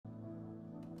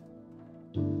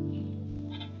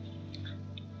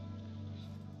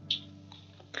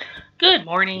Good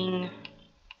morning.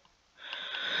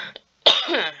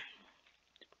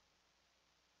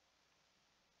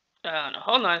 No,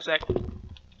 hold on a sec.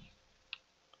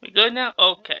 We good now?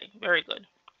 Okay, very good.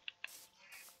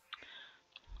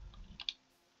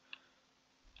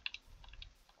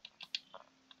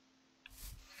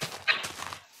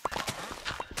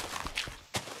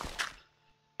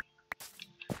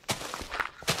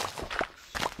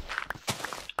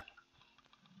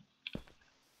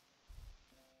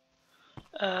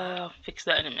 I'll fix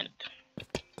that in a minute.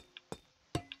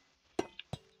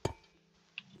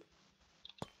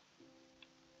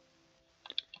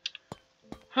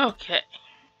 Okay.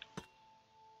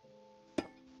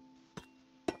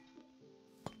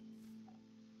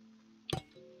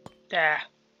 Ah.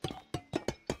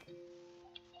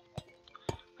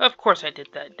 Of course I did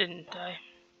that, didn't I?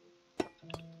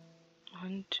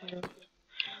 1, 2.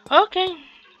 Okay.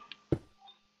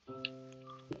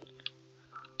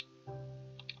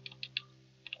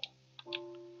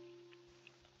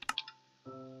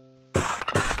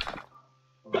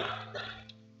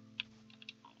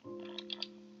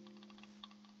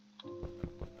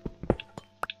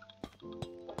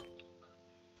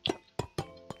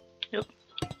 Yep.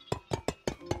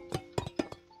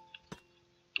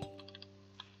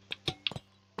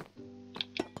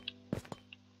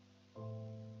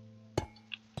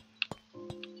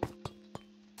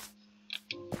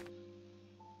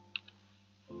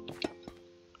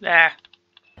 Ah.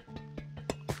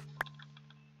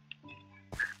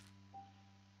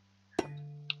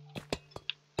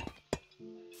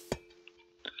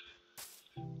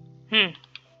 Hmm.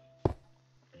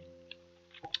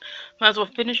 Might as well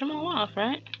finish them all off,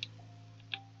 right?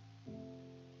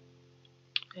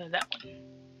 Yeah, that one.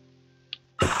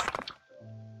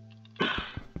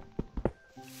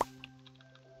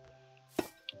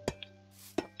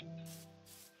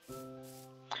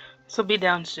 This will be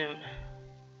down soon.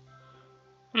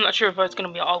 I'm not sure if it's going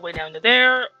to be all the way down to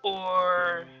there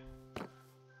or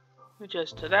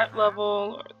just to that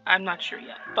level. I'm not sure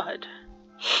yet, but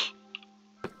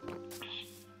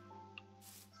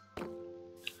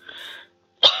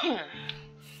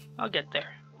I'll get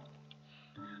there.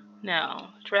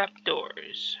 Now,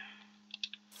 trapdoors.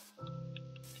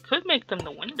 Could make them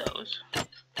the windows.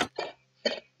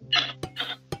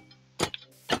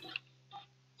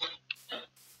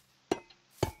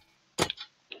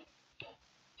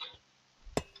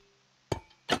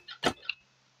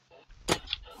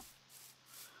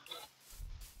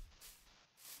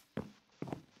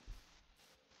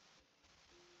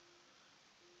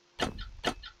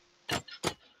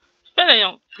 But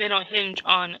they don't hinge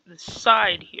on the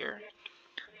side here.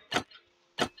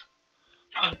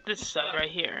 On this side right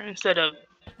here, instead of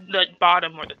the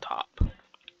bottom or the top.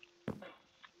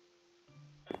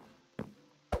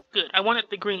 Good. I want it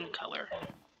the green color.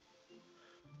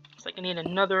 Looks like I need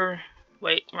another...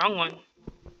 Wait, wrong one.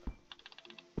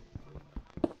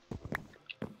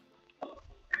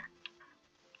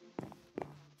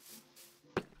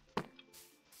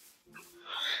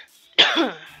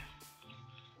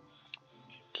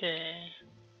 Okay.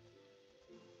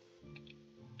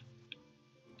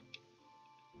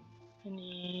 I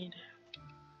need...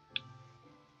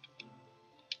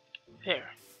 There.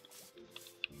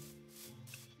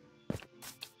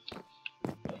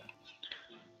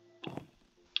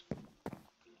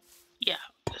 Yeah,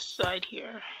 this side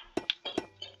here.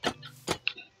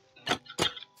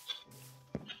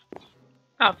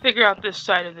 I'll figure out this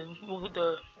side of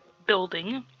the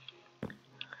building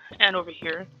and over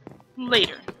here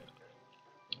later.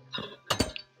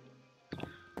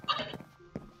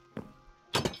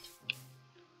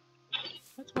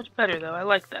 That's much better though, I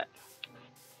like that.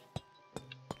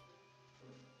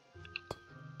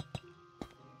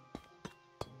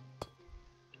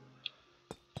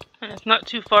 And it's not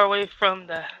too far away from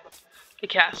the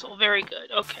castle. Very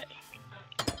good. Okay.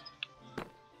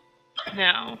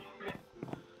 Now,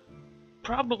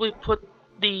 probably put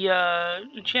the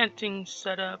enchanting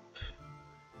setup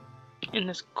in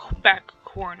this back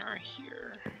corner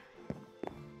here.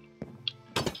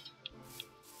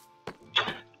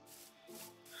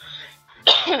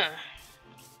 Okay,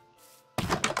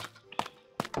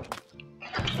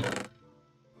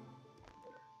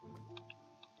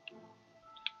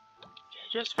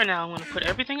 just for now, I'm going to put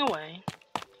everything away.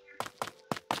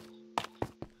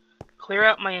 Clear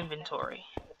out my inventory.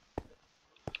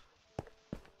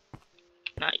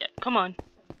 Not yet. Come on.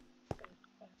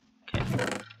 Okay.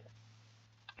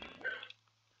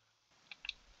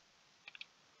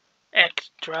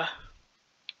 Extra.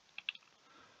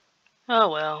 Oh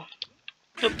well.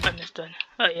 Oop, I missed one.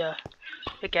 Oh yeah,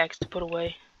 pickaxe to put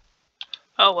away.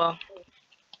 Oh well.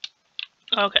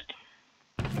 Okay.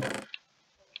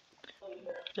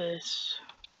 This.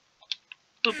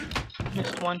 Oop,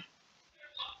 missed one.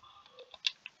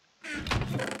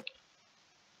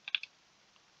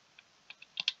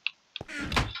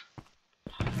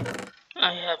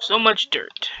 I have so much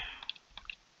dirt.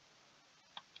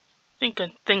 I think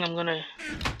I'm gonna.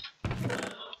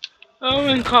 Oh,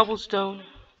 and cobblestone.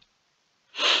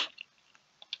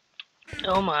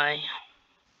 Oh my.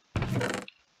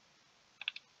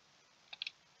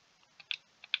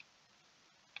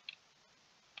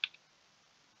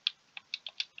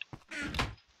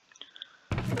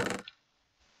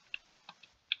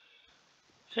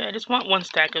 Okay, I just want one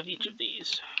stack of each of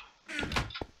these.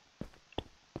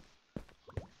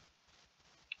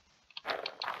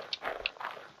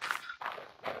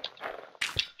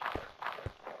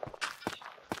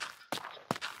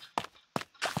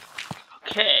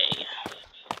 Okay.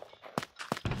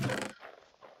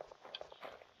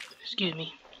 Excuse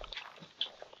me.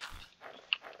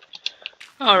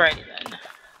 Alrighty then.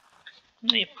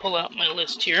 Let me pull out my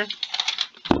list here.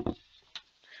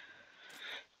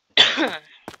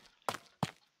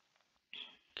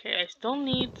 Okay, I still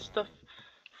need stuff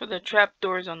for the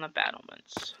trapdoors on the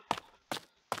battlements.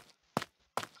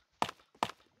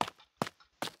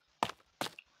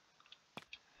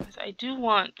 I do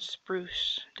want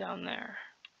spruce down there.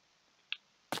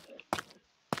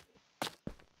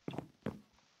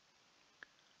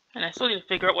 And I still need to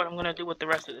figure out what I'm going to do with the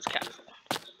rest of this castle.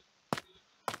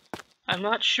 I'm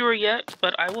not sure yet,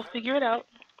 but I will figure it out.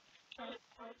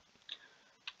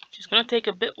 It's just going to take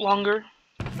a bit longer.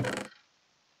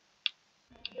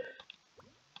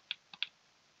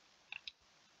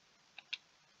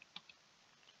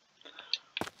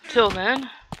 Till then, I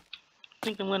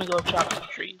think I'm going to go chop some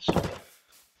trees.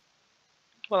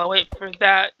 While I wait for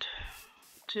that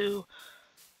to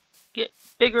get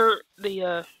bigger,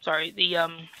 the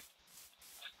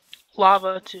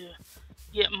lava to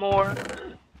get more,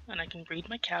 and I can breed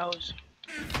my cows.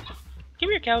 Give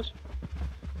me your cows.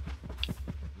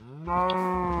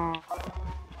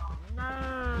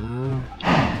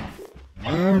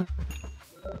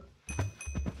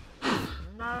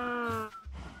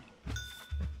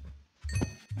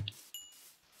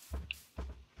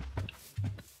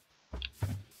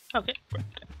 Okay,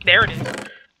 there it is.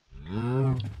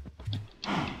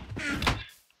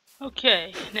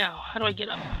 Okay, now how do I get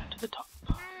up to the top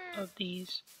of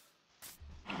these?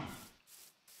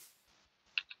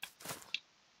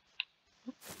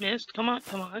 Missed. Come on,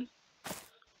 come on.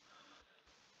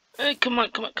 Come on,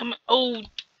 come on, come on. Oh,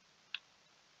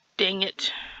 dang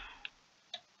it.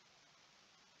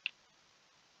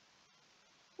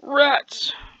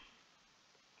 Rats.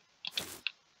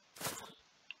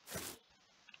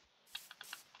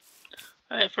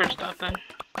 Alright, first off then.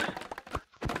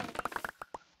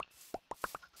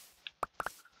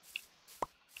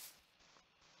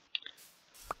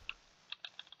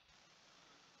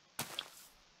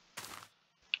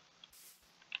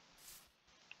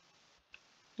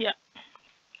 Yeah.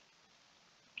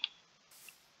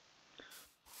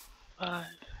 5,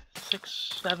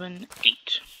 6, 7,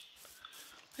 8.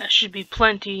 That should be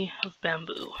plenty of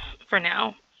bamboo for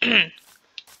now. Okay.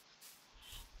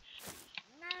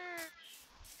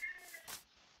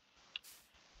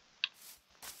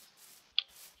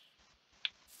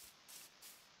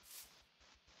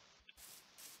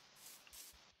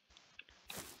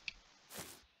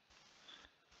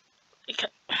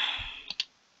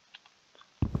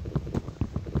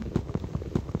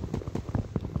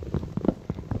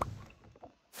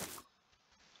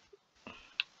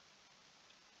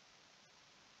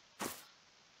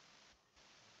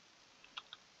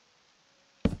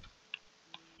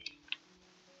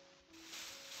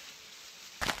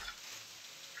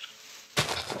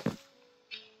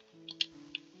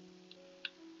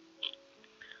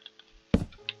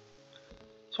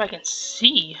 So I can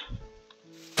see.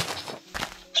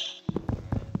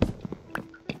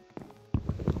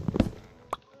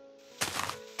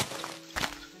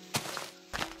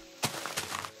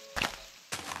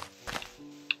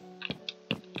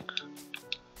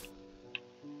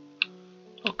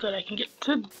 Oh good, I can get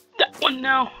to that one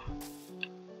now.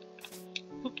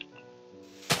 Oop.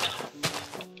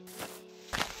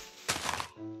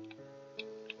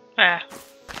 Ah.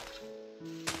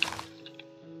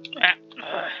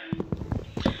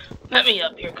 Let me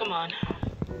up here, come on.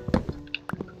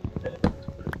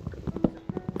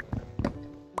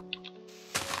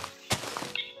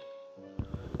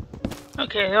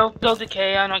 Okay, they'll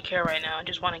decay, I don't care right now, I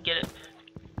just want to get it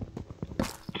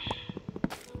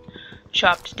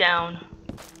chopped down.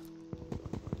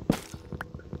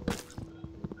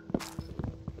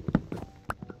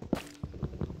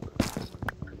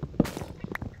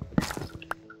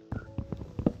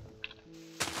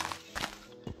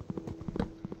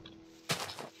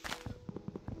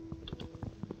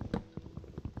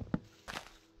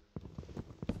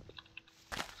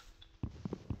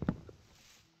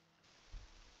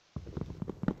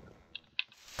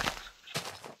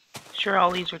 sure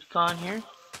all these are gone here.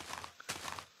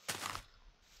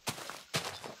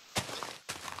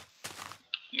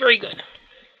 Very good.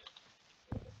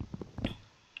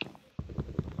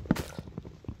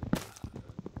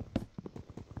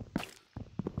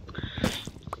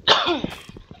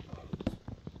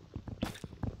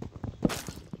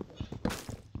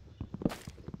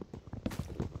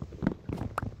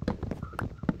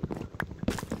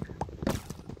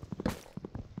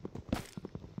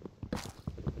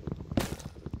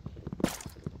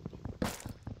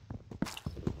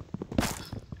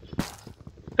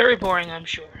 Very boring, I'm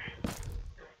sure.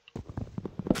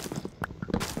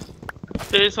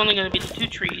 But it's only going to be the 2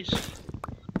 trees.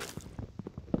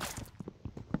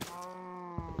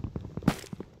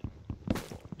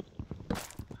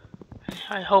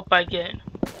 I hope I get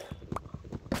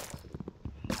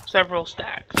several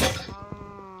stacks.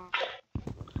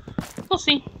 We'll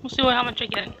see. We'll see how much I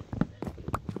get.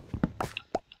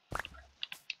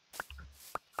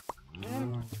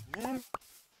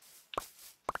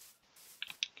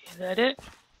 Is that it?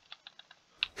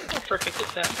 How perfect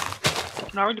is that? I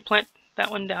can already plant that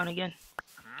one down again.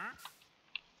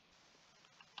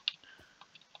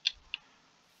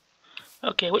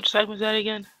 Okay, which side was that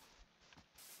again?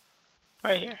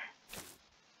 Right here.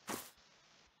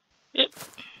 Yep.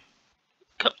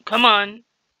 Come on.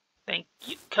 Thank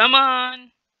you. Come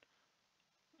on.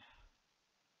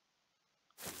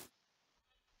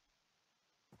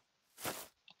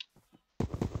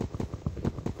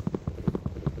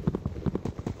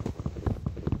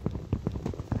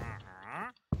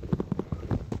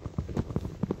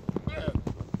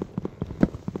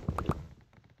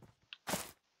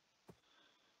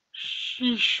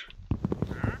 Sheesh.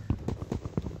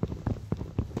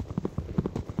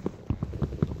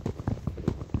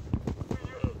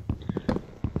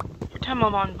 Every time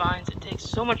I'm on vines, it takes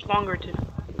so much longer to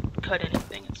cut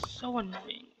anything. It's so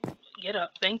annoying. Get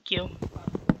up. Thank you.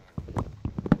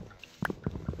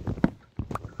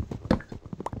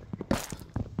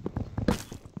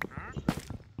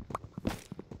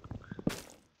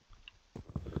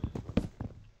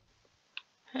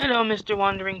 Hello, Mr.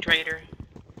 Wandering Trader.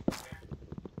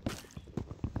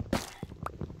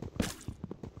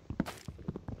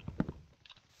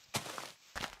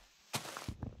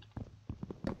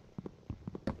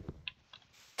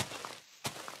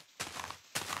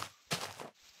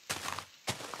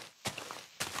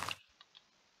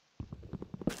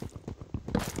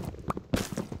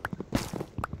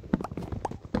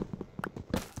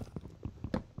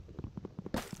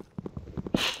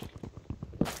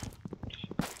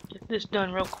 This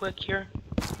done real quick here.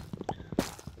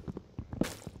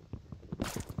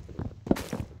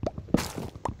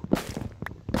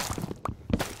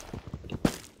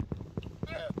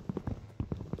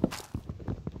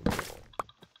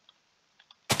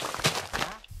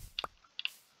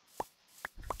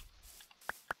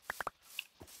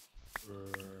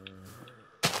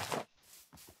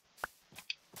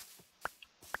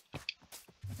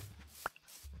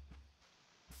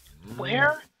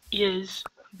 Where is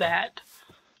that?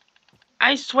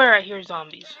 I swear I hear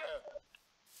zombies.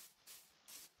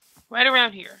 Right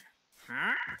around here.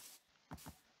 I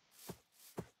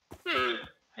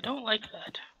don't like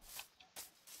that.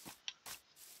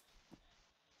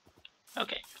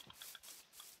 Okay.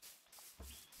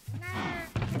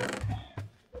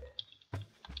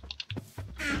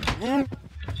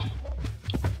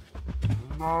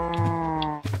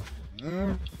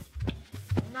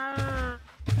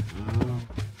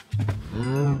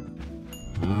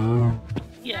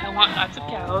 Yeah, I want lots of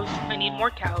cows. I need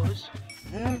more cows.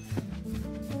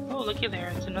 Oh, looky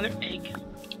there. It's another egg.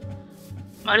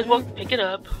 Might as well pick it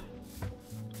up.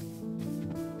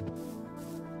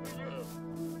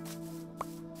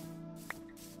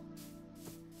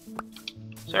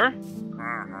 Sir?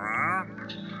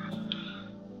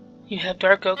 You have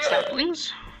dark oak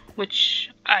saplings,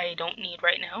 which I don't need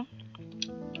right now.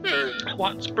 I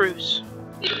want spruce.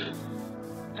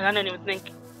 And I don't even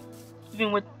think,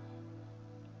 even with,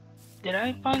 did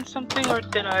I find something, or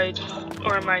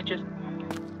am I just,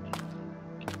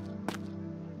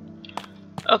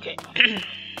 okay.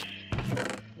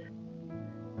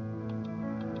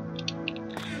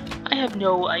 I have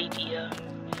no idea.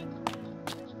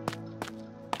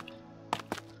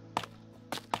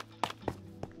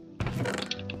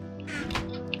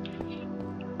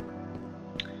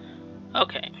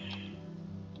 Okay.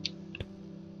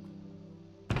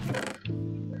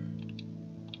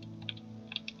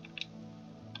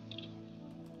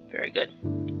 Very good.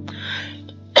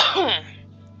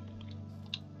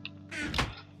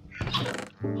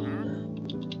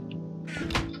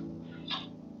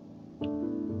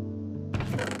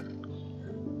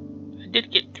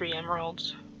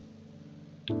 emeralds.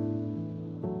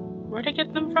 Where'd I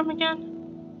get them from again?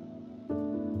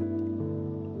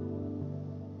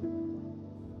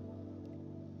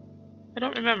 I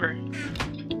don't remember.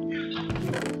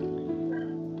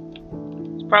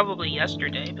 It's probably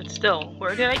yesterday, but still,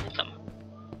 where did I get them?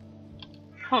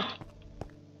 Huh.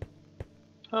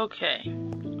 Okay.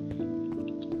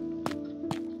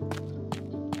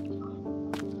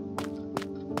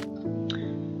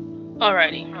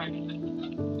 Alrighty.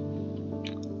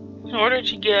 In order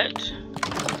to get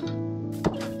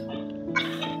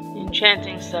the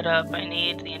enchanting set up, I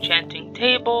need the enchanting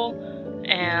table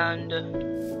and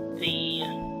the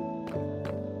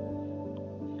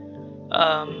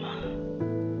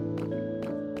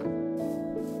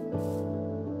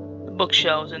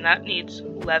bookshelves, and that needs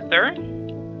leather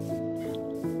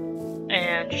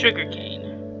and sugarcane.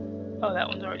 Oh, that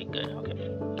one's already good. Okay.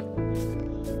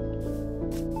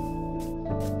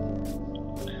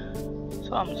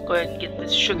 So I'm just go ahead and get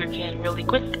this sugarcane really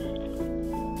quick.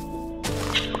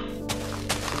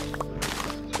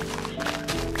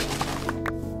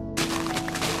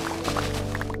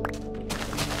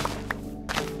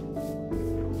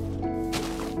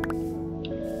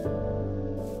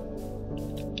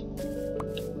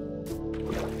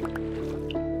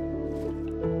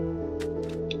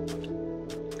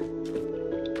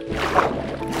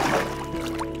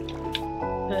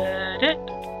 That it?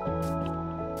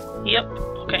 Yep,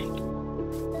 okay.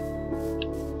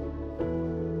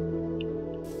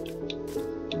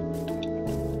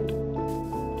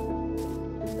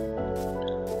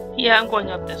 Yeah, I'm going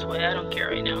up this way. I don't care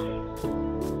right now.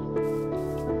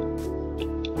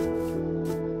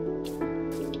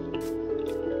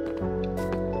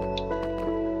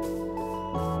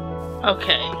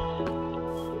 Okay.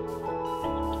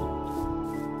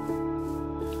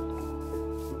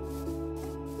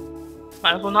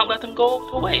 Might as well not let them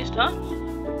go to waste, huh?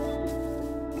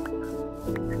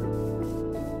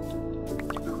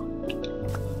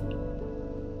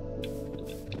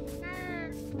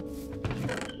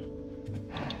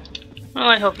 Well,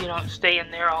 I hope you don't stay in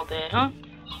there all day, huh?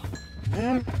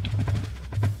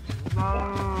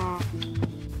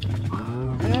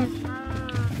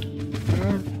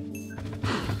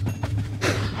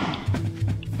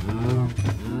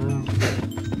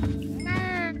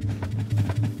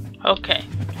 Okay.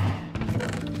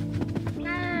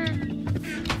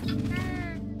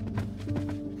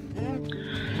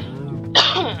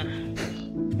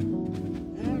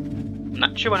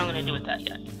 Not sure what I'm going to do with that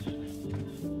yet.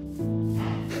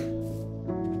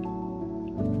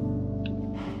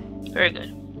 Very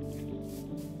good.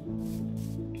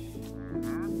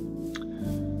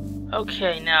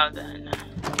 Okay, now then.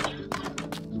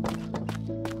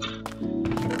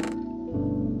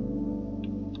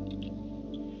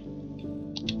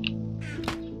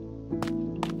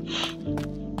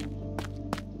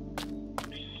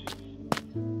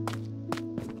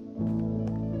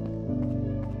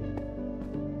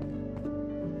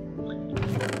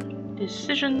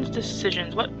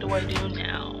 Decisions. What do I do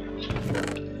now?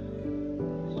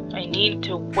 I need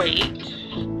to wait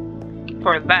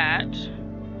for that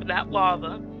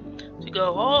lava to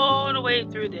go all the way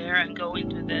through there and go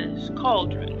into this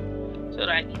cauldron so that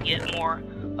I can get more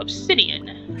obsidian.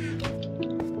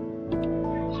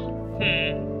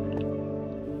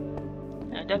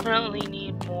 I definitely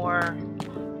need more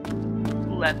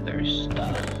leather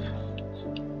stuff.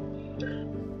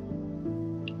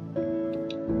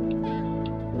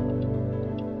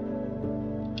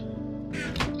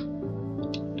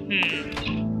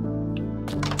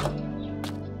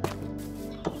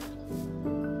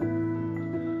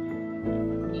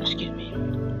 Excuse me.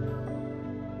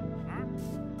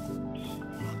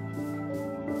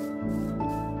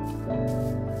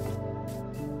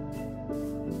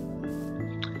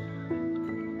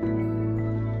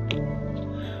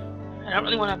 I don't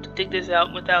really want to have to dig this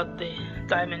out without the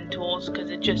diamond tools because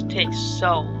it just takes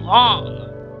so long.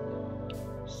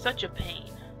 Such a pain.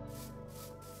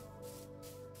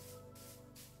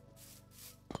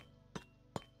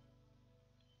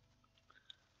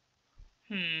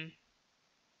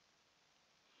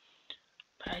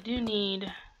 But I do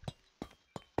need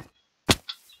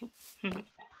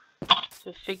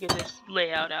to figure this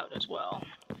layout out as well.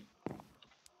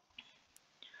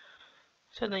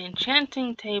 So the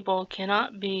enchanting table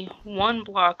cannot be 1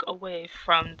 block away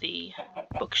from the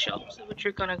bookshelves, which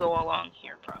are going to go along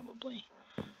here probably.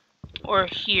 Or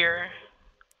here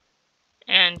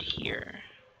and here.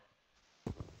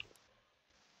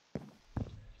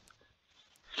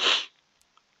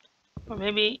 Or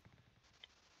maybe,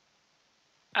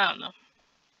 I don't know.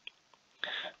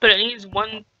 But it needs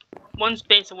one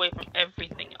space away from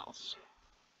everything else. else.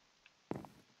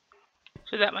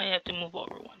 So that might have to move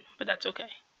over one, but that's okay.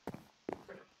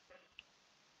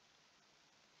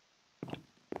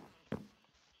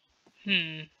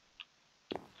 And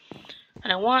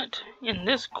I want, in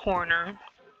this corner,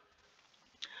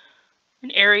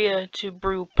 an area to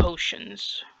brew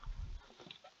potions.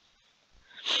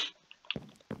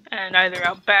 And either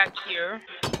out back here,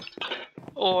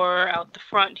 or out the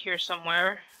front here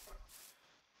somewhere,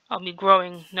 I'll be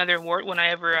growing netherwort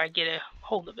whenever I get a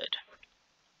hold of it.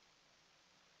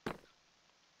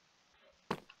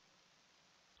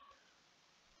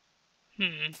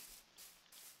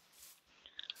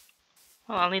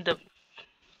 Well, I'll need to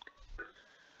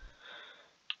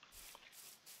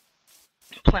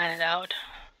plan it out.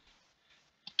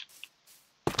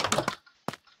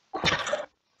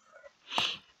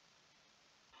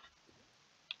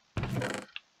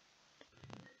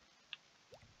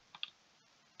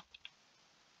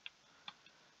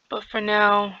 But for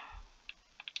now,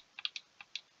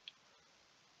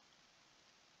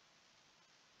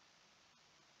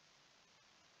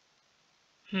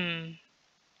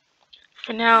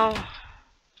 for now,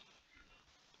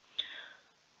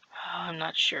 I'm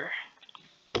not sure.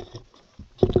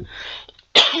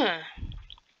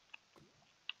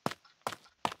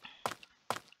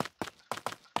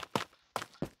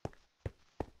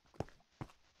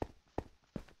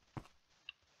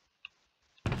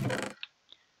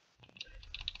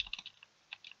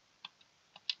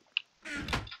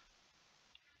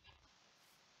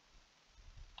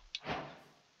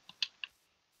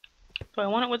 Do I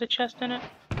want it with a chest in it?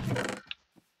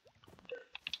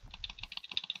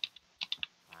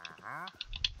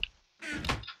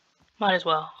 Might as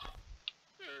well.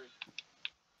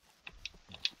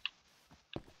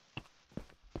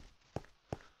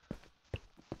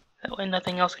 That way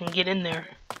nothing else can get in there.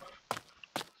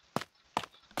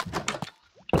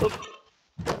 Oop.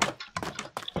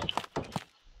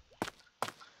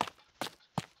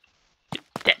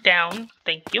 That down,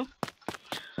 thank you.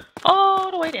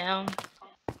 All the way down.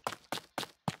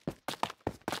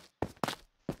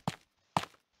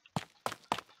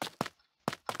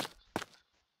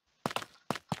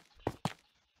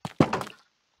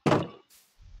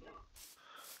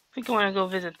 I think I want to go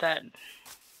visit that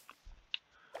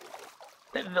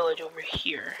village over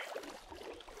here.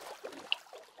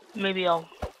 Maybe I'll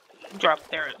drop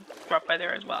by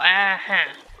there as well. Aha.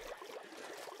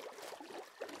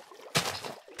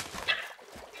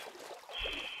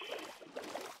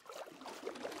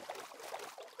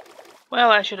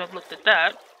 Well, I should have looked at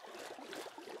that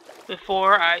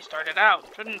before I started out,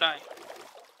 shouldn't I?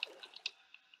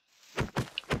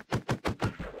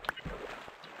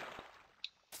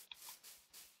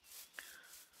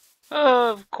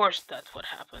 Of course that's what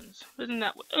happens. Isn't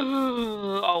that what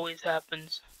always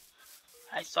happens?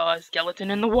 I saw a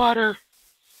skeleton in the water.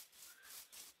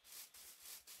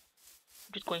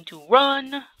 I'm just going to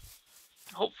run.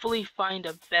 Hopefully find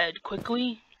a bed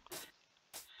quickly.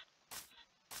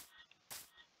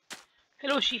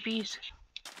 Hello, sheepies.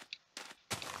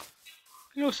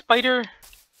 Hello, spider.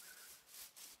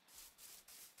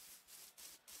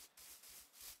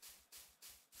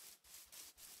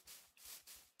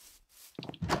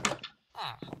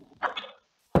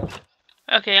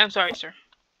 Okay, I'm sorry, sir.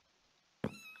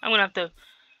 I'm gonna have to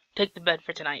take the bed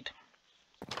for tonight.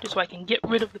 Just so I can get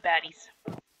rid of the baddies.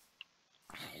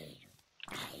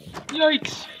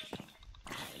 Yikes!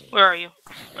 Where are you?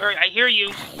 Alright, I hear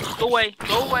you. Go away.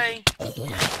 Go away.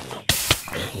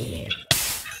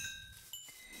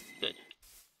 Good.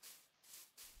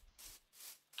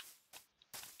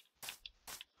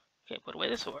 Okay, put away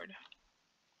the sword.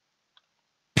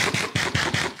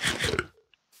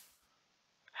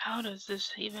 How does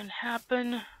this even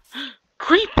happen?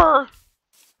 Creeper!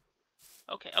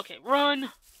 Okay, okay,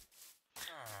 run!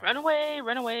 Run away,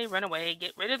 run away, run away.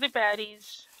 Get rid of the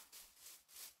baddies.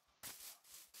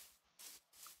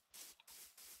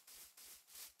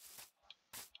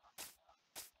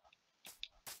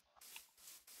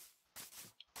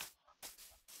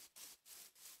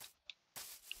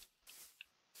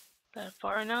 Is that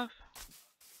far enough?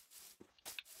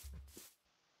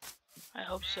 I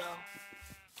hope so.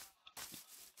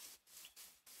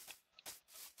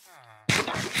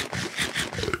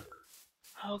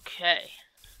 Okay.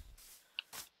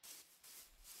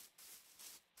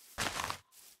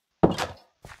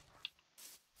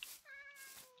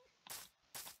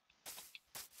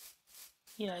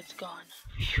 Yeah, it's gone.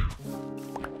 Phew.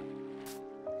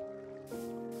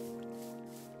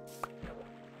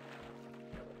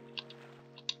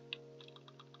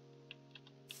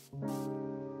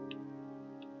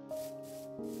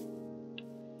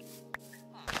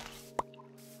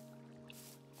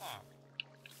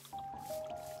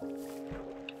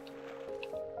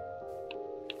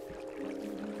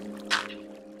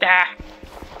 Ah.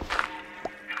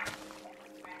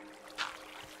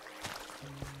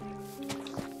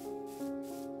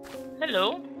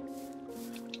 Hello,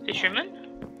 fisherman.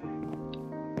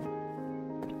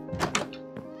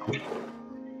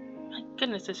 My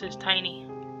goodness, this is tiny.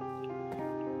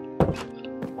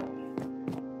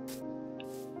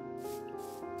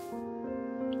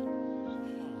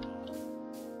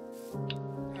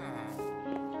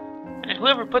 And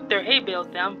whoever put their hay bales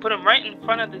down, put them right in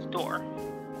front of this door.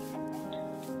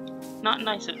 Not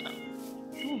nice of them.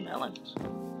 Ooh, melons.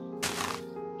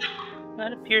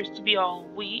 That appears to be all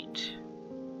wheat.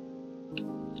 Tell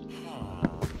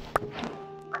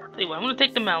you what, I'm gonna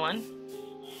take the melon.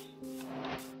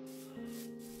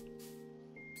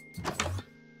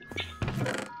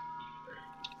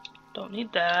 Don't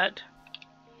need that.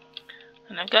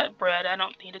 And I've got bread. I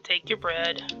don't need to take your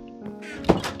bread.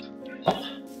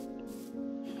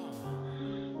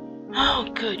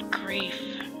 Oh, good grief.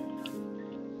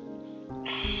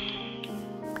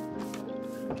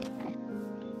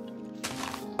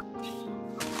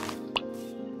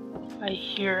 I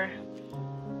hear.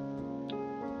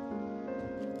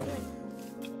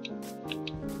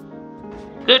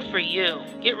 Good for you.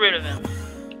 Get rid of him.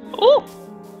 Ooh!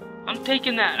 I'm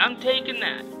taking that. I'm taking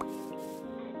that.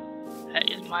 That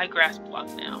is my grass block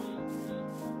now.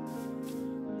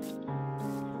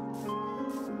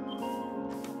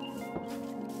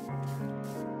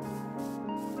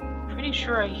 Pretty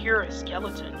sure I hear a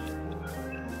skeleton.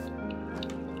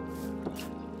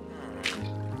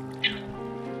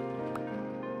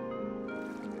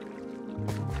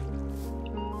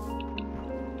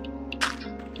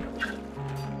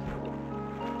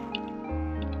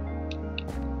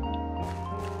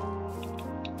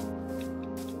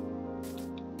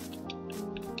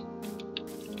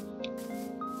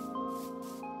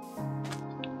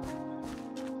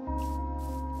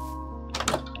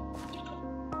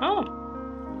 Oh,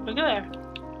 look at there.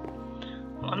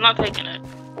 Well, I'm not taking it,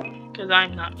 because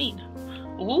I'm not mean.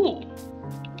 Ooh.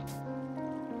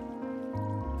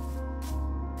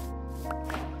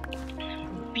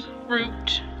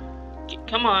 Beetroot.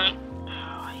 Come on. Oh,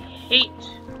 I hate.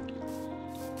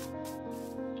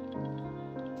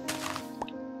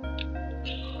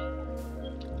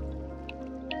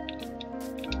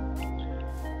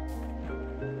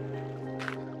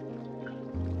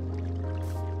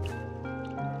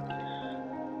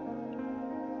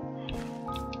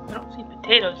 I don't see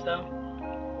potatoes though.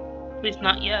 At least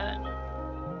not yet.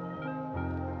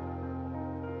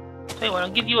 Tell you what, I'll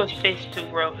give you a space to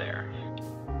grow there.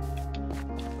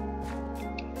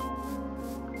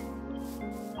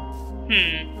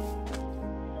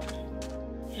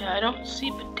 Yeah, I don't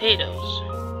see potatoes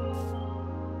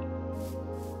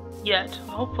yet.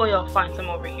 Hopefully I'll find some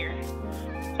over here.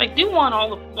 I do want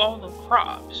all the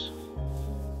crops.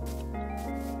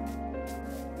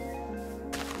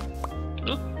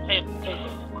 Hey.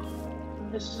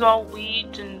 This is all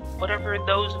wheat and whatever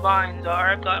those vines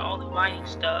are. I've got all the viney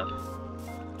stuff.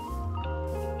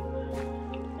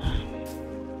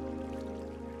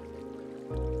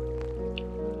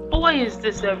 Boy, is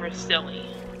this ever silly.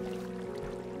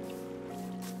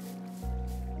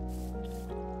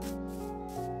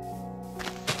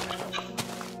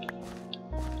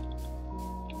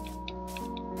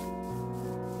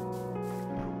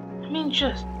 I mean,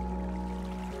 just...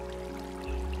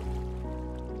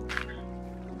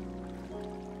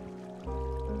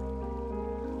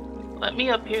 Let me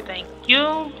up here, thank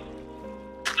you.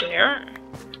 There.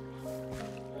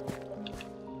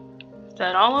 Is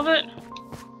that all of it?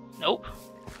 Nope.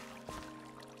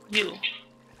 You.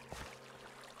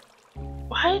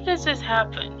 Why does this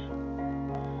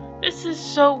happen? This is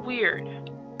so weird.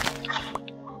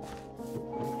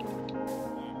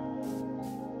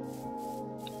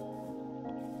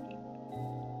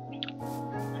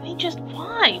 I mean, just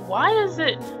why? Why is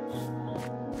it...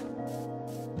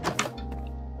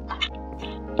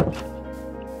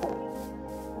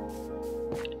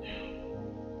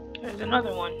 There's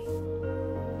another one.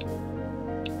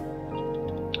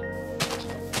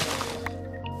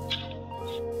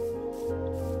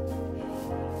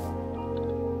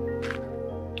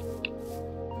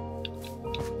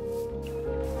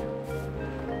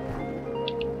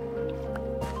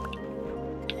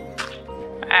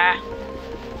 Ah.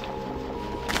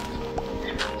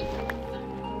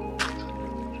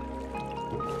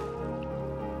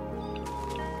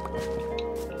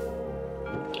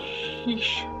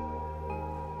 Sheesh.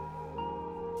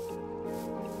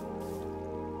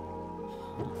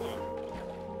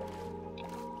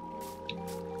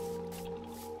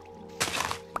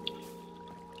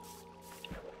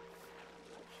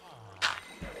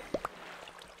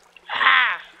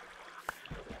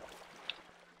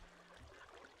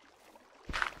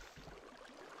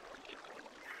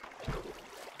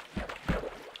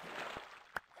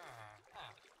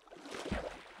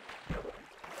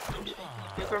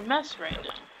 mediocre mess right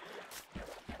now.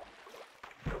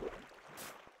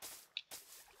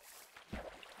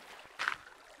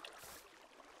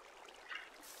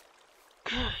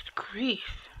 Good grief.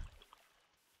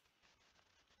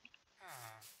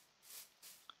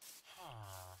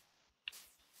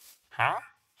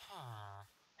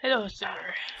 Hello, sir.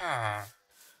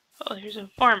 Oh, here's a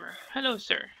farmer. Hello,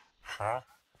 sir.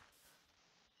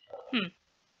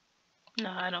 No,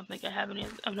 I don't think I have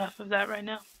enough of that right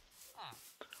now.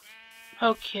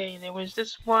 Okay, there was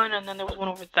this one, and then there was one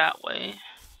over that way.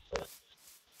 I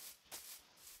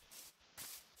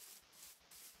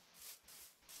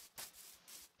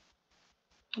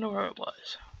don't know where it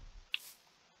was.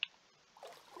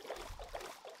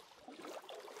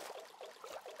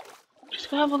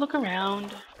 Just gonna have a look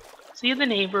around, see the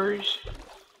neighbors,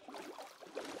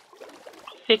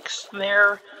 fix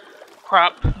their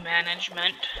crop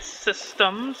management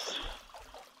systems.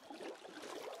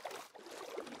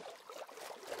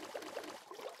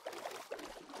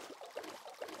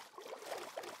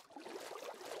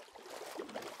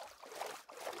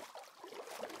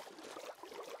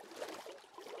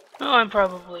 Oh, I'm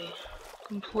probably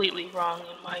completely wrong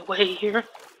in my way here.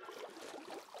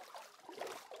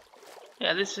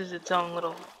 Yeah, this is its own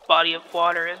little body of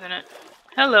water, isn't it?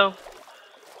 Hello.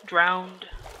 Drowned.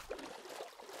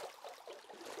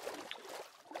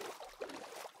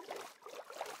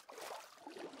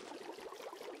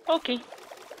 Okay.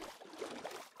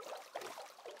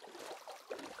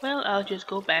 Well, I'll just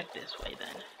go back this way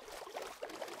then.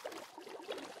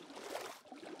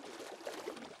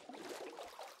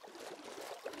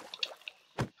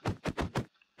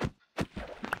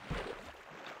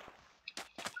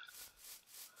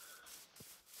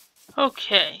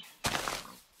 Okay.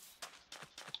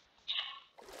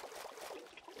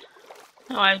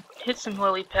 Oh, I hit some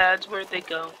lily pads. Where'd they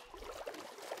go?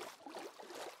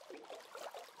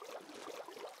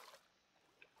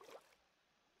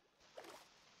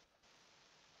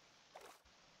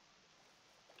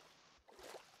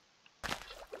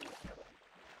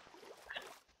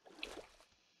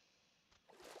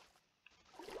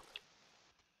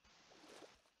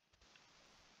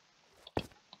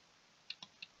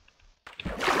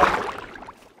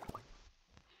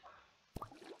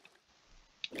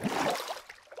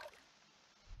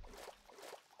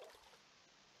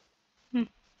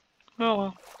 Oh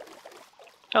well.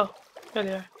 Oh, there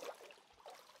they are.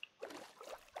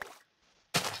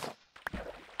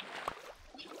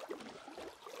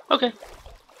 Okay.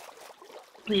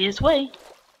 This way.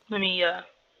 Let me,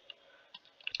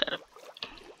 put that up.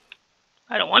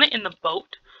 I don't want it in the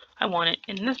boat. I want it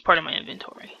in this part of my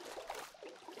inventory.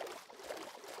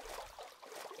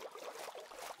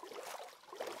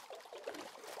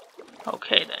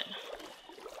 Okay then.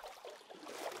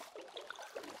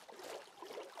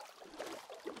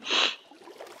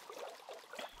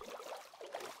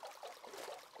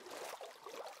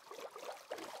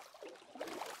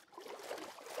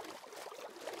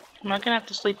 I'm not gonna have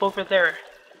to sleep over there,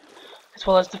 as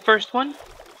well as the first one.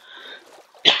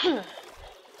 It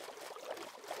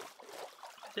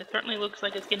certainly looks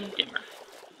like it's getting dimmer.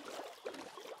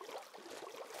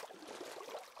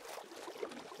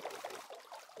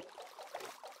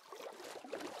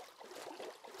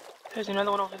 There's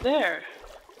another one over there.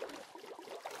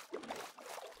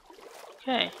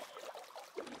 Okay.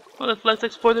 Well, let's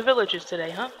explore the villages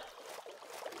today, huh?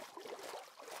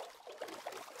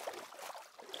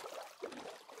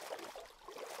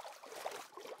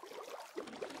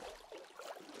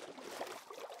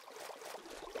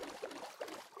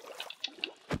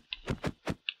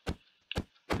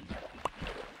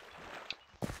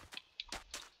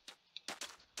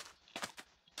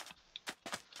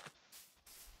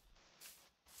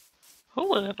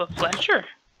 Oh, we have a fletcher.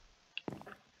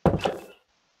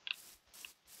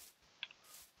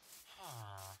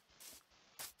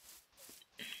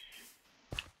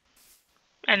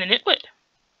 And a nitwit.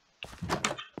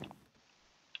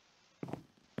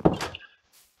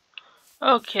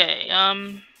 Okay,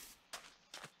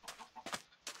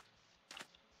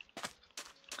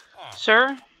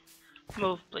 sir?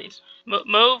 Move, please.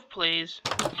 Move, please.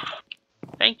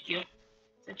 Thank you.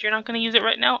 Since you're not going to use it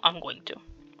right now, I'm going to.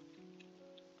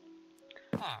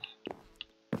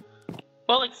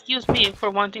 Well, excuse me for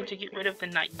wanting to get rid of the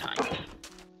nighttime.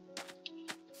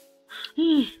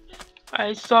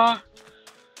 I saw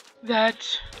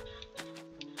that...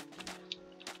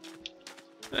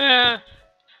 I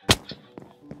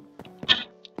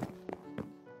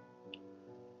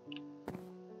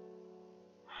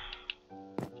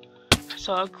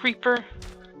saw a creeper.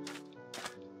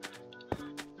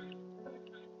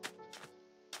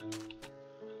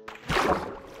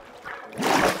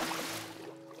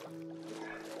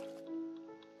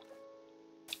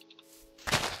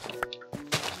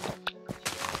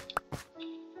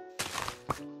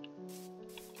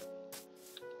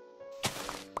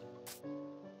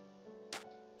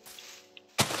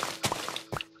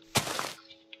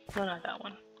 No, not that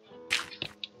one.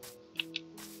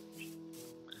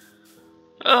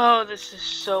 Oh, this is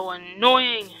so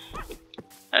annoying.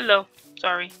 Hello.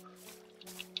 Sorry.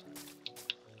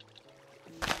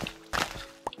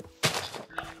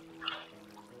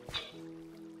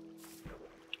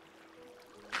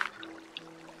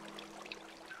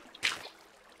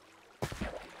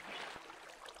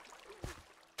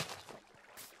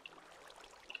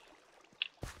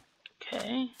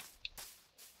 Okay.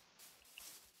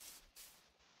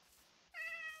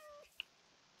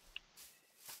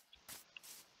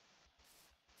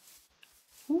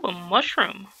 Ooh, a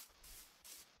mushroom.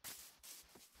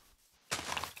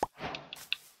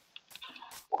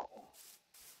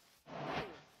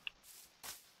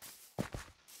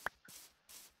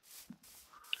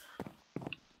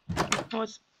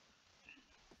 What's...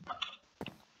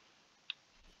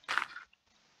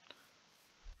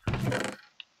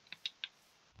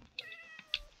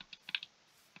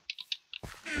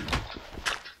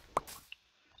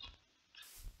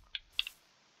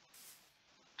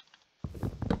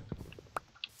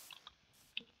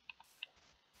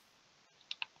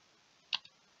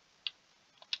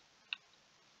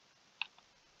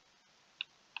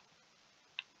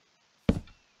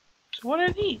 So what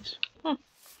are these?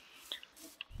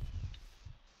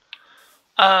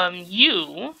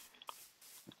 You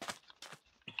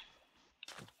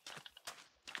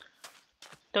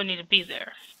don't need to be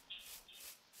there.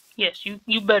 Yes,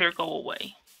 you better go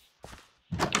away.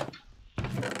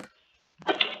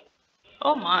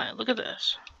 Oh my, look at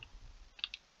this.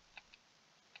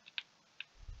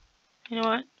 You know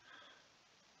what?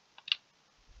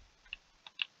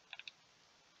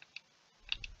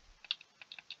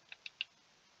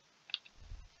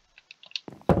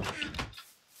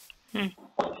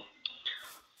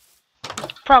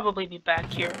 Probably be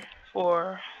back here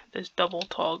for this double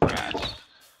tall grass.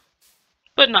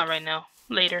 But not right now.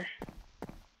 Later.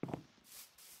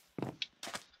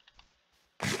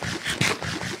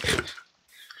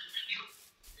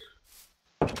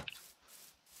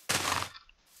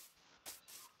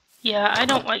 Yeah, I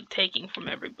don't like taking from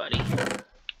everybody. I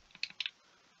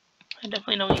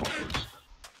definitely don't need those.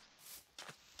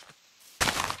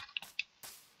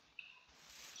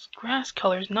 This grass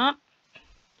color's not...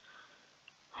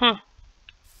 Huh.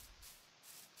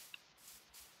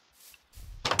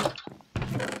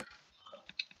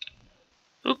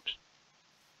 Oops.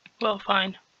 Well,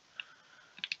 fine.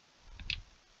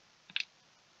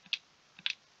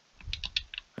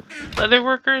 Leather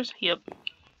workers? Yep.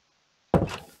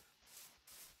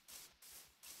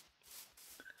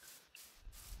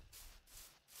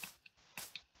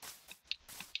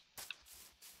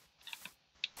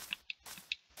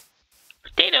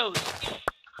 Potatoes!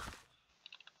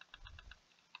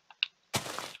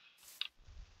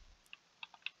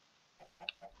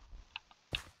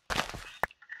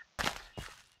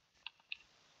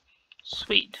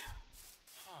 Sweet.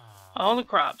 All the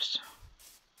crops.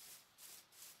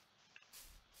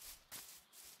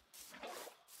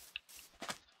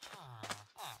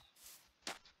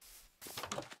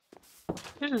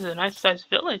 This is a nice sized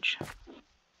village.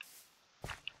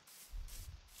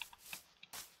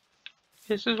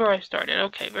 This is where I started.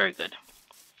 Okay, very good.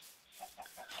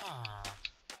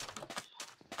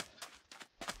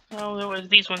 Oh, there was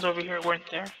these ones over here, weren't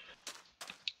there?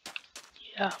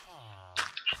 Yeah.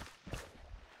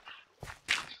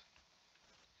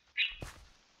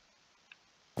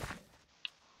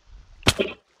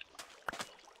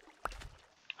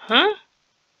 Huh?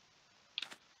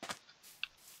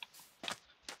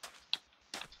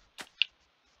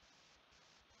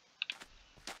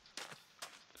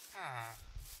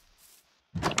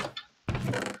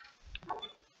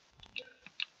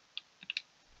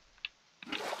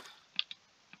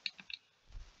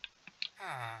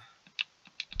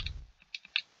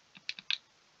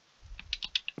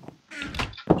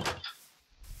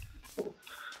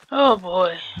 Oh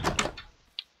boy.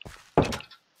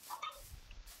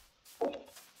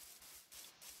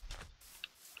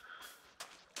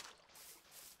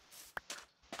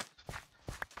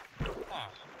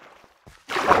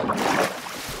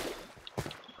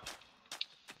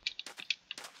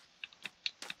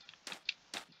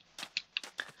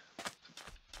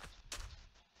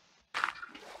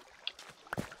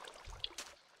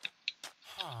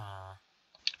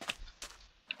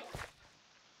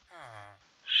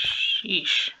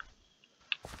 Sheesh.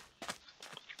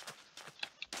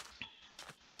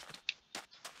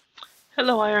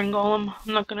 Hello, Iron Golem.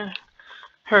 I'm not gonna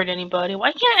hurt anybody.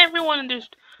 Why can't everyone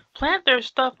just plant their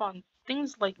stuff on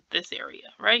things like this area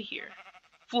right here,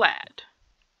 flat?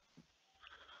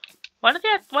 Why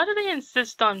do they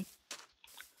insist on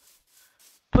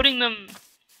putting them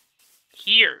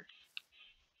here.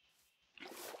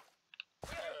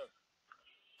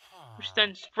 Which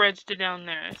then spreads to down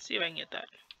there. Let's see if I can get that.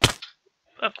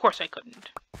 Of course I couldn't.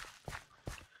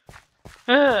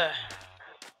 Ugh.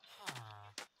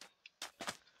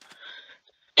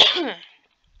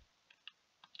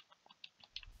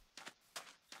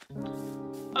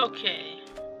 Okay.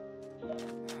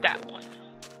 That one.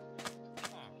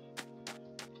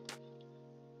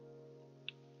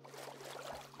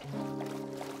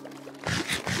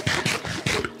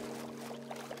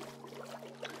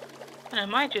 And I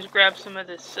might just grab some of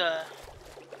this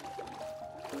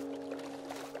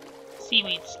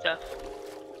seaweed stuff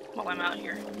while I'm out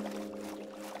here.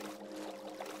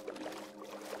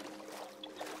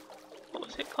 What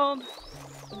was it called?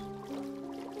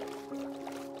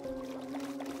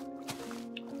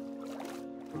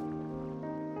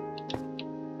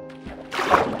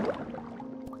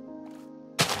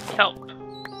 Kelp.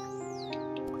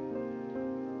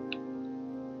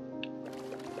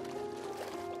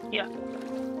 Yeah.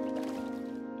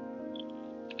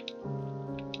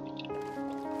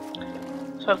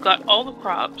 So I've got all the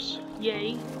crops,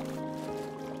 yay,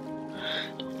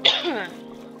 that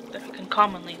I can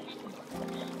commonly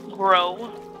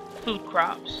grow, food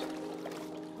crops.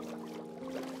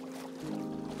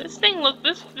 This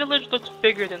village looks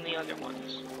bigger than the other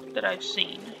ones that I've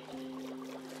seen.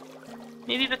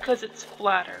 Maybe because it's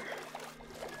flatter.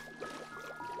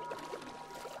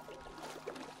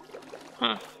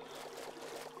 Huh.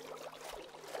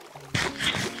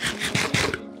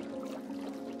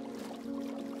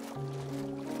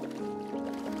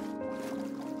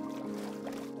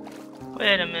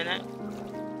 Wait a minute.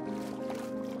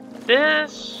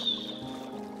 This...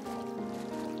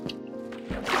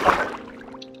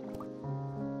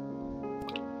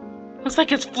 looks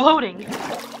like it's floating.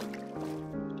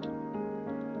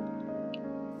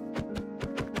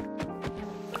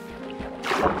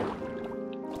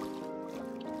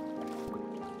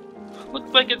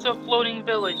 Looks like it's a floating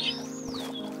village.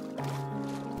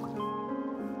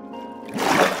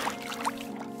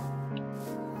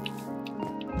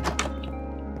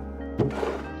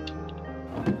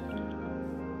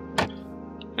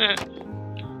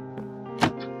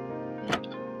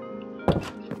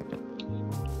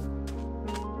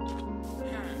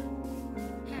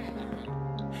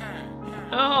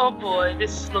 Oh boy,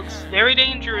 this looks very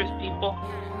dangerous, people.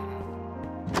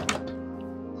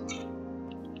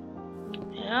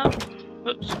 Yeah.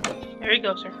 Whoops. There you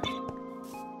go, sir.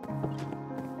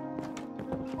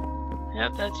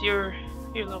 Yep, that's your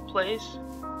little place.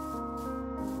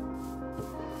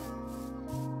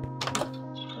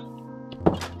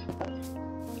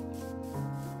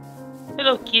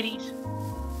 Hello, kitties.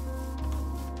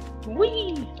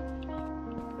 Whee!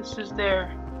 This is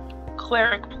their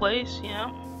cleric place,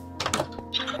 yeah.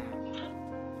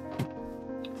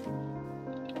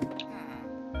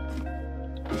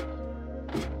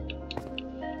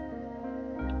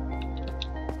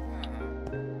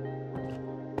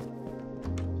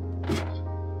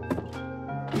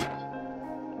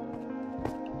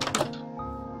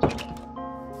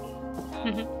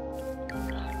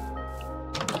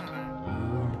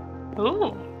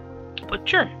 Ooh,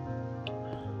 butcher.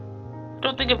 I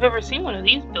don't think I've ever seen one of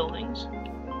these buildings.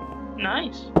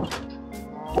 Nice.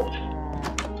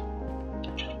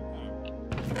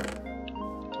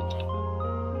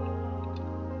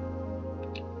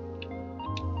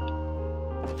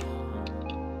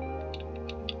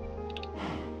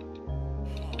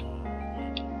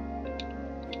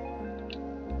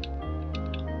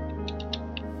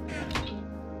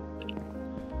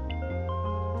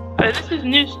 This is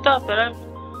new stuff that I've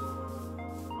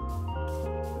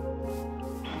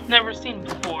never seen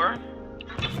before.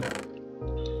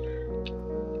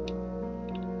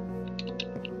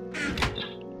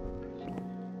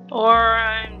 Or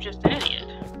I'm just an idiot.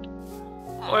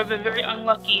 Or I've been very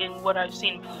unlucky in what I've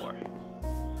seen before.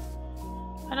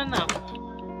 I don't know.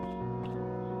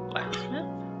 Blacksmith?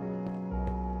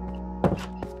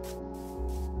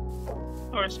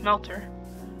 Or a smelter.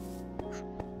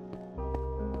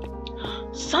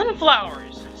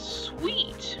 Sunflowers!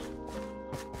 Sweet!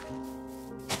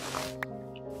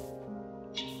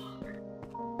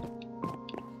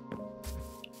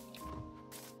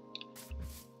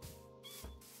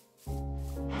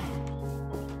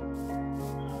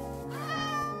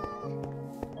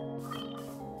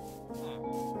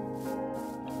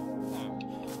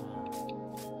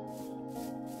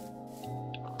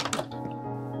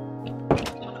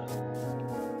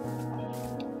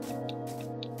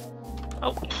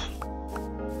 Oh.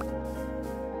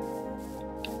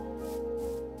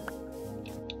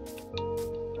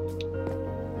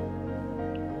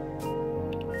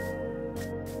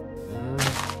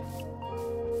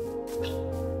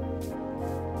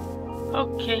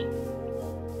 Okay.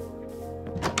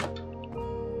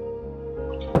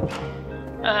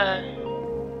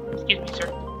 Excuse me, sir.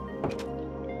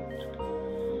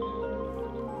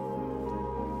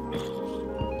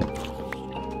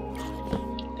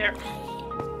 There.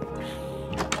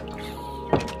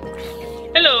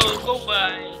 Hello, go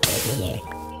by.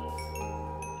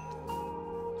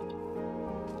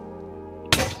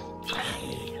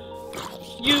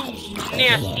 You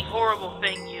nasty, horrible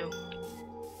thing, you.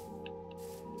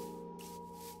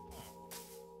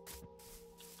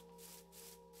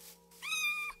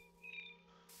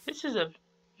 This is a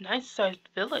nice-sized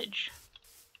village.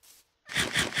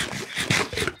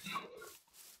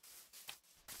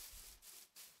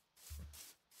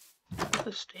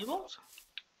 The stables?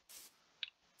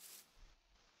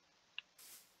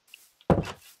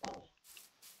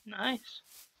 Nice.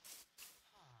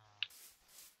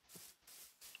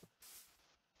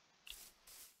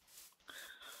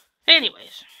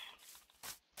 Anyways,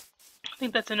 I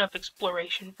think that's enough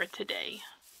exploration for today.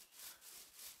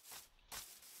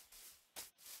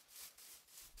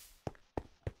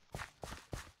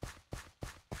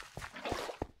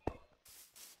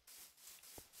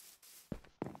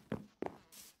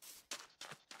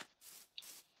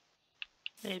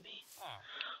 Maybe.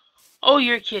 Oh,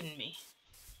 you're kidding me.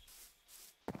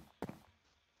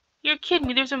 You're kidding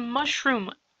me. There's a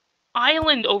mushroom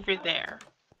island over there.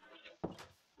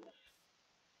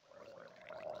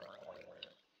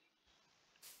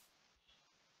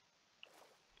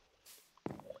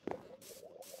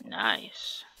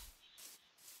 Nice.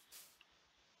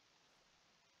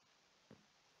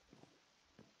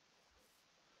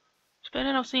 Too bad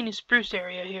I don't see any spruce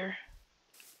area here.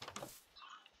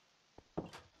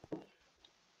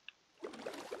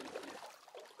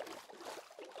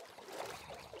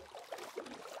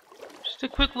 Just a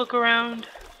quick look around.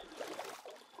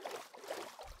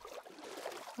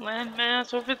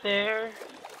 Landmass over there.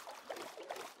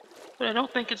 But I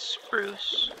don't think it's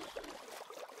spruce.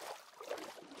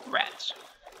 Rats.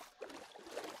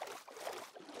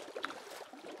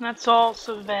 That's all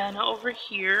savanna over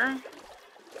here.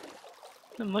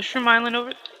 The mushroom island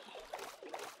over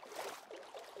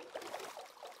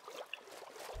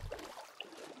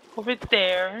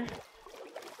there.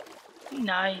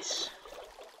 Nice.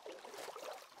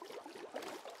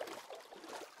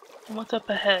 And what's up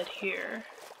ahead here?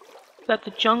 Is that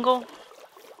the jungle?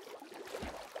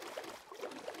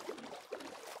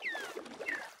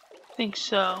 I think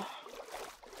so.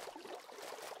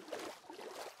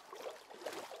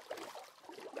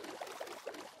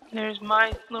 There's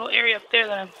my little area up there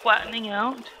that I'm flattening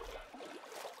out.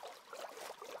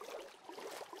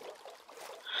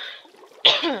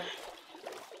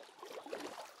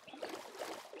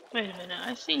 Wait a minute,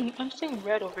 I'm seeing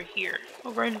red over here.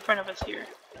 Oh, right in front of us here.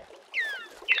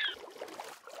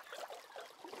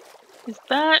 Is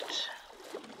that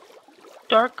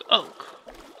dark oak?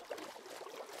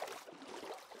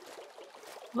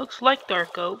 Looks like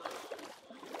dark oak.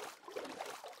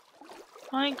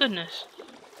 My goodness.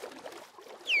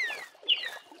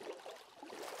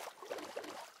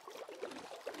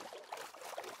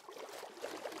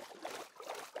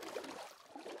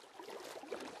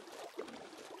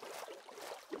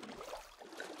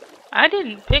 I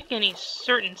didn't pick any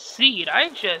certain seed, I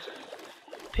just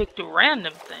picked a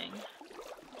random thing.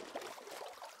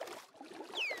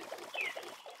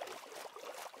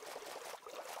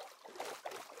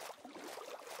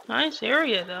 Nice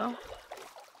area though.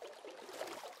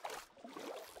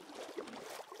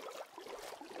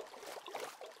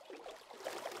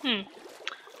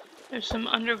 There's some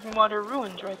underwater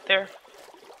ruins right there.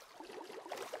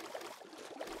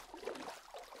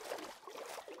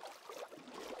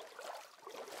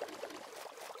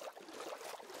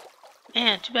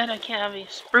 Man, too bad I can't have a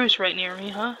spruce right near me,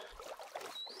 huh?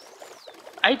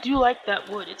 I do like that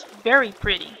wood, it's very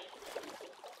pretty.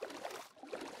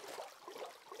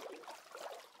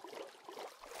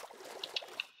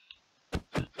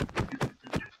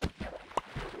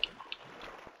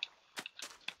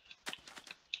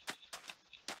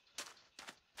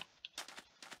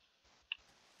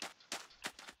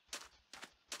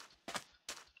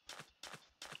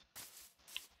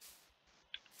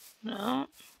 No.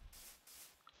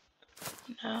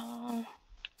 No.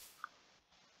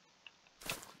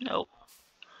 Nope.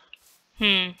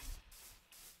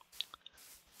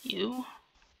 You?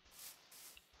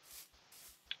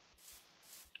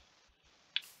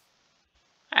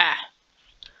 Ah.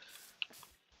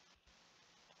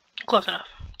 Close enough.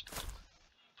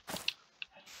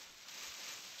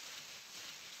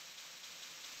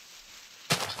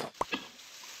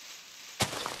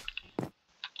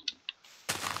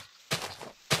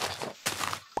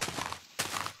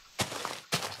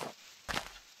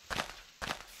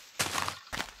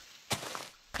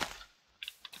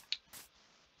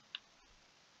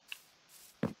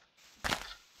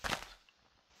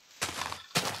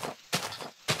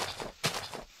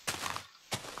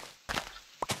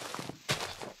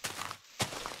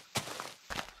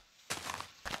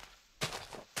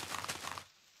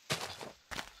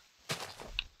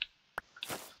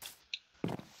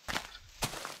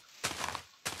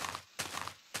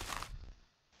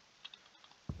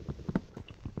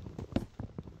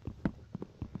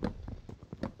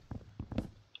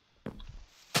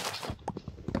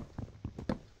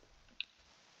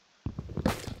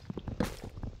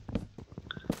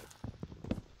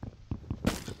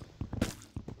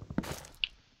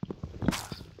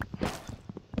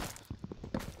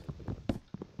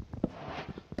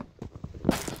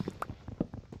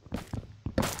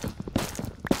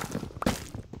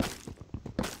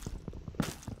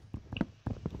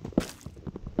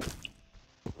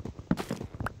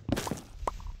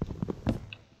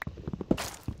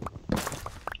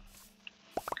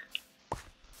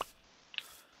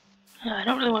 I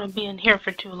don't really want to be in here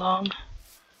for too long.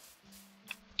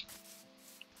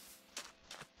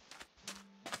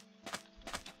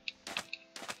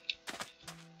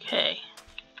 Okay.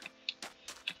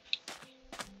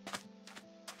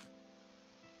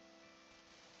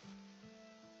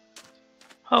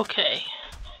 Okay.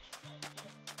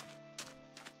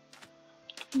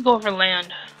 Go over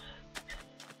land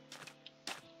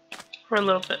for a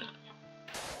little bit.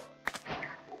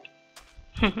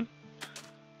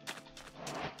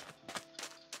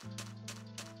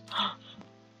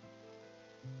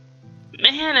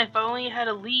 Man, if I only had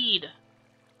a lead.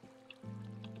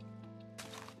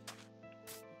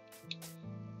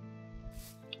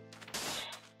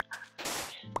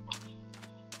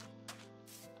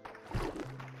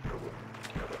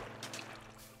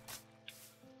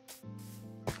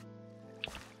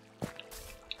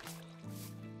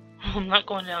 I'm not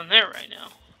going down there right now.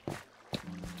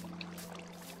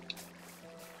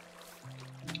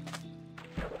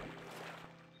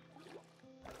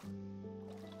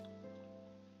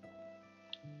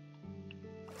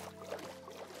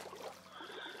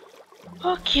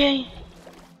 Okay.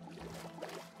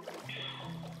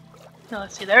 Now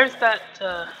let's see, there's that,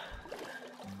 yeah,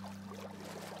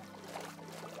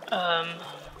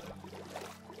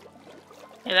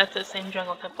 that's the same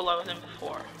jungle temple I was in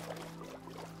before.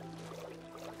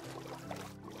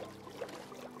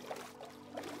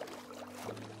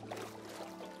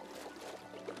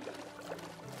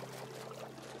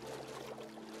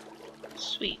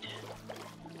 Sweet.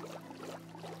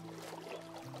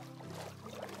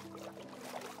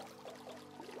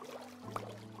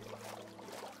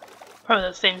 Probably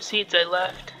the same seeds I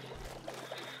left.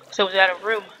 So I was out of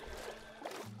room.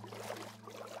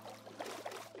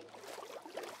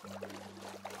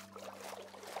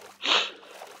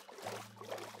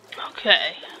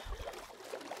 Okay.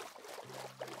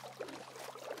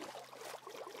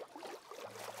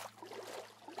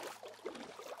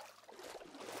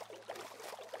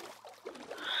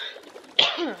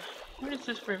 Where does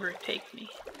this river take me?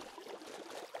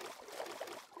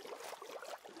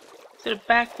 Is it a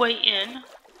back way in?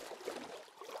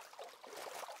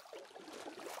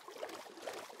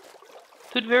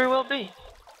 Could very well be.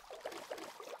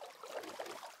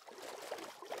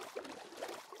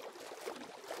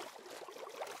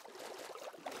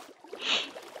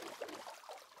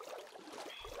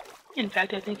 In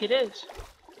fact, I think it is.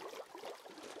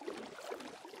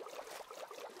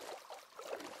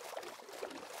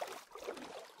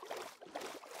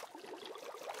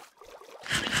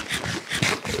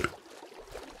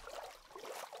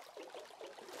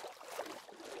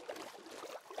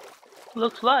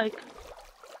 Looks like.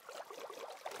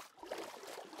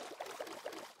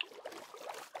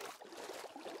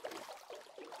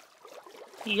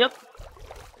 Yep.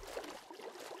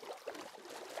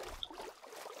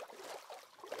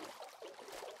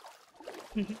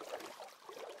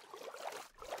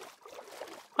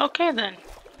 Okay then.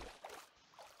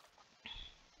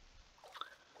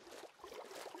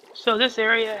 So this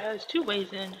area has two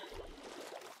ways in.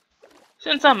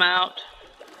 Since I'm out,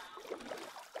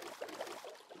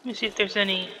 let me see if there's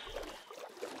any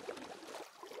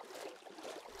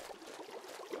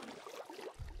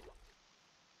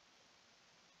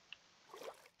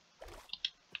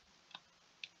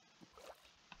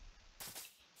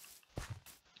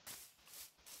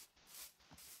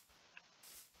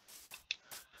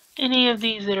of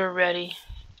these that are ready.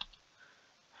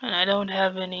 And I don't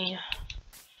have any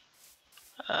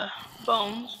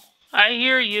bones. I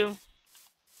hear you.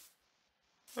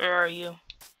 Where are you?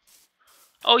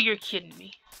 Oh, you're kidding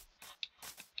me.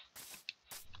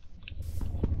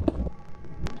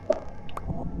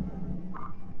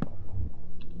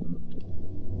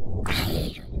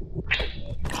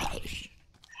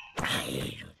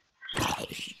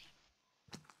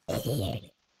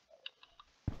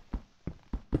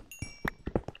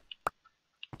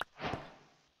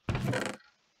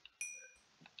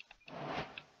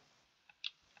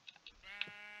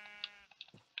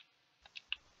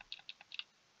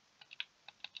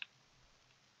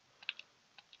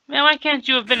 Man, why can't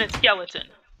you have been a skeleton?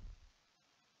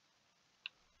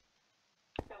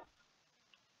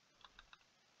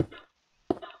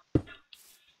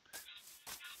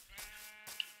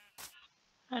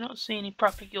 I don't see any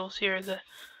propagules here. The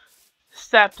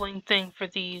sapling thing for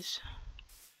these.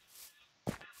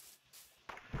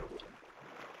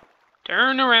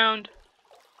 Turn around.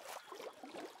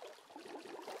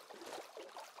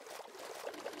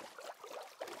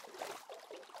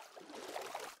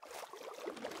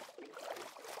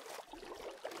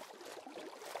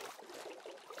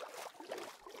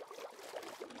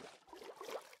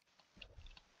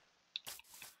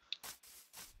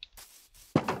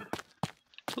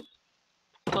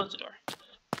 close the door.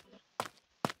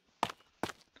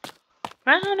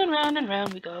 Round and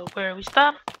round we go. Where we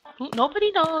stop,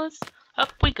 nobody knows.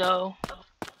 Up we go.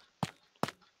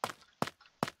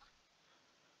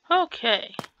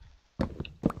 Okay.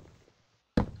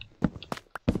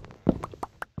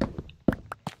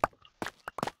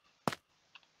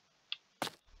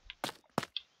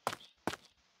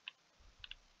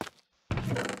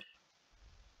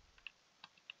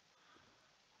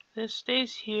 This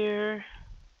stays here.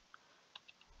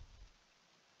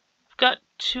 I've got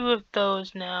 2 of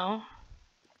those now.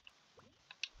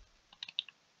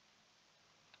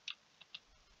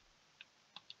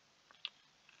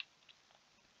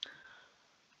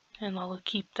 And I'll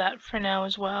keep that for now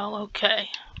as well. Okay.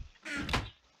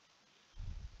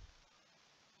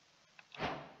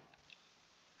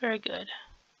 Very good.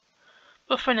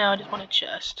 But for now, I just want a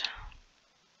chest.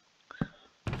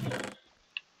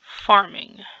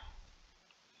 Farming.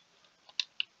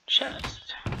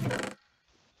 Chest.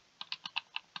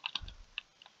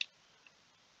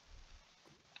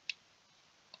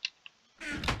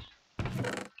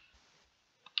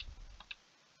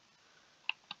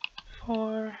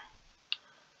 Four.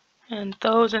 And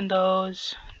those,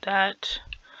 that.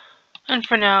 And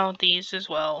for now, these as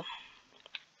well.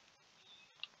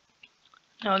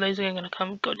 No, these are gonna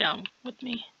go down with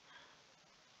me.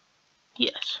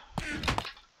 Yes.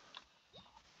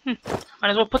 Might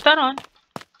as well put that on.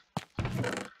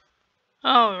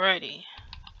 Alrighty.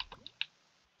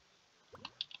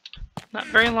 Not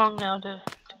very long now to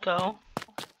go.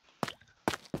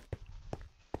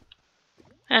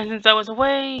 And since I was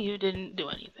away, you didn't do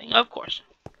anything. Of course.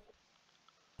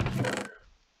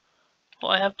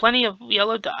 Well, I have plenty of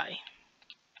yellow dye.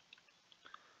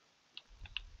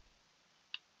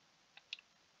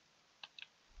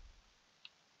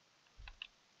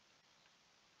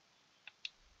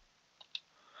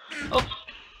 Oh,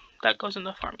 that goes in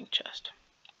the farming chest.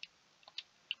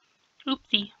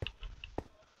 Oopsie.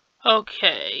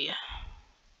 Okay.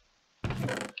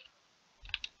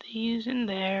 These in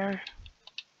there.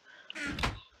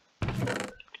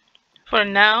 For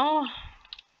now.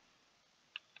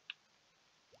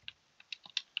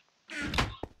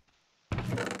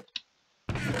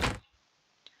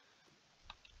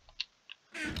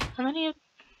 How many?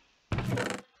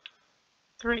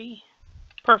 3.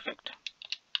 Perfect.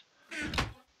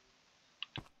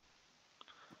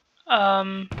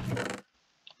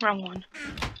 Wrong one.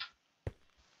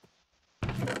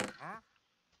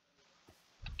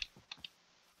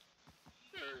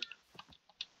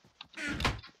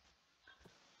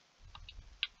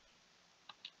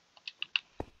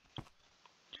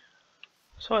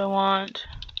 So I want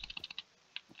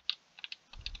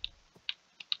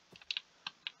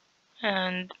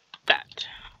and that.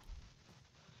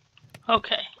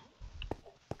 Okay.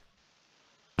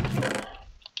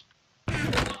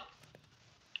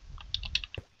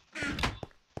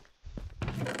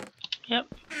 Yep.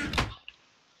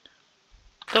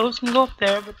 Those can go up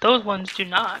there, but those ones do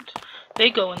not. They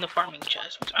go in the farming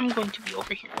chest, which I'm going to be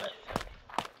over here with.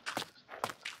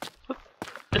 Whoop,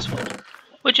 this one.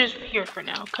 Which is here for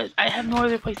now, because I have no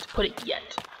other place to put it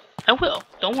yet. I will.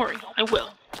 Don't worry. I will.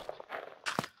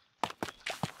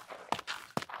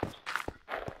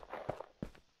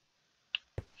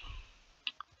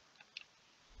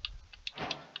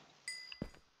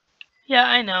 Yeah,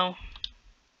 I know.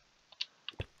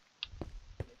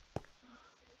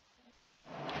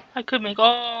 I could make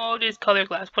all this color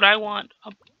glass, but I want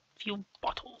a few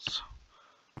bottles.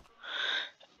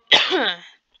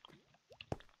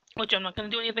 Which I'm not going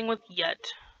to do anything with yet.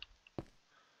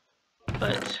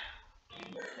 But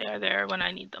they are there when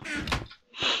I need them.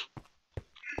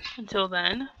 Until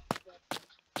then,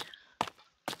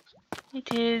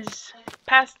 it is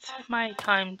past my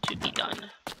time to be done.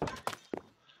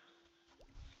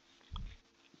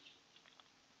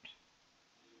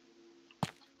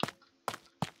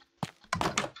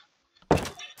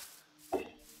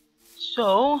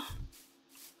 So,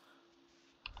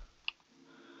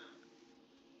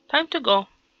 time to go.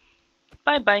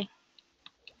 Bye-bye.